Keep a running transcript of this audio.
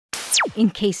in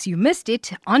case you missed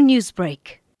it on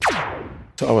Newsbreak.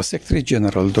 So our Secretary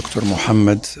General, Dr.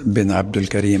 Mohammed bin Abdul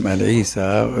Karim Al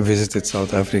Isa, visited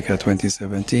South Africa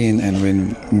 2017, and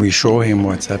when we show him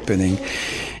what's happening,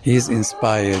 he's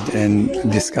inspired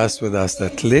and discussed with us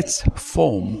that let's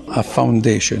form a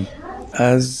foundation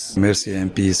as Mercy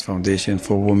and Peace Foundation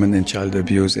for Women in Child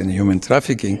Abuse and Human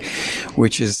Trafficking,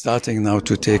 which is starting now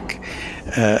to take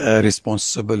a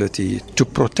responsibility to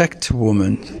protect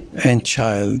women and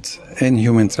child and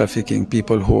human trafficking,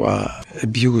 people who are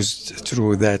abused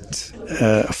through that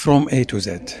from A to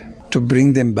Z, to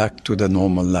bring them back to the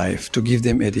normal life, to give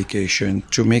them education,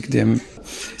 to make them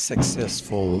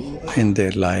successful in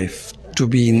their life, to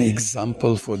be an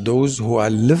example for those who are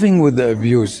living with the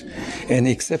abuse and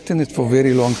accepting it for a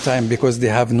very long time because they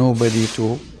have nobody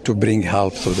to bring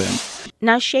help to them.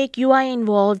 Now, Sheik, you are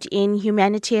involved in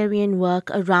humanitarian work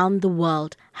around the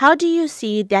world. How do you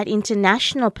see that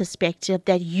international perspective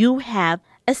that you have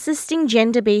assisting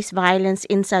gender-based violence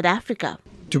in South Africa?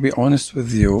 To be honest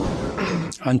with you,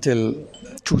 until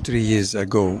 2-3 years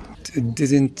ago, it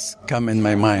didn't come in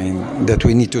my mind that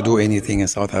we need to do anything in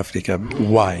South Africa.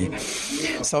 Why?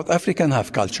 South Africans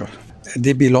have culture.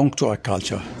 They belong to a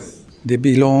culture. They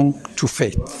belong to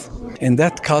faith. And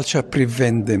that culture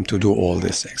prevents them to do all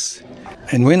these things.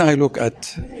 And when I look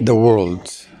at the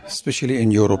world, especially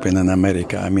in Europe and in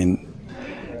America, I mean,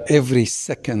 every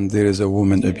second there is a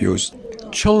woman abused.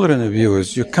 Children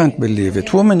abused, you can't believe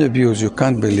it. Women abused, you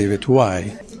can't believe it.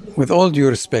 Why? With all due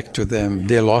respect to them,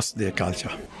 they lost their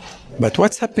culture. But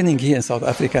what's happening here in South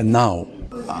Africa now,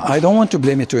 I don't want to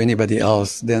blame it to anybody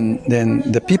else than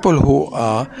the people who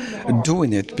are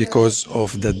doing it because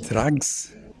of the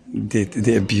drugs,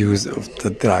 the abuse of the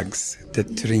drugs, the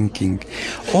drinking,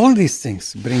 all these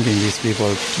things, bringing these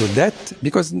people to that,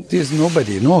 because there's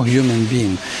nobody, no human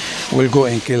being will go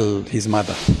and kill his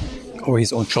mother or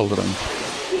his own children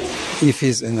if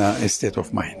he's in a state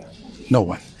of mind. No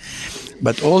one.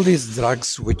 But all these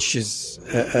drugs which is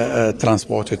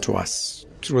transported to us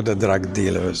through the drug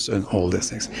dealers and all these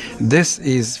things, this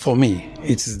is, for me,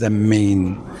 it's the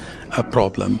main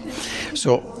problem.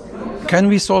 So can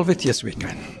we solve it? Yes, we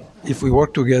can. If we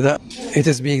work together, it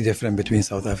is big difference between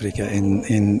South Africa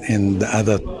and the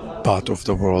other part of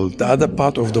the world. The other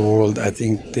part of the world, I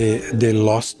think they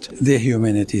lost their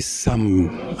humanity.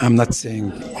 Some, I'm not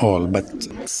saying all, but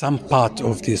some part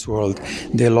of this world,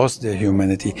 they lost their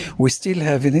humanity. We still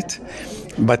having it,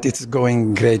 but it's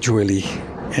going gradually.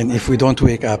 And if we don't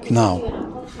wake up now,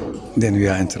 then we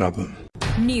are in trouble.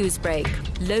 Newsbreak,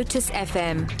 Lotus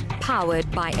FM, powered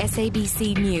by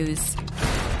SABC News.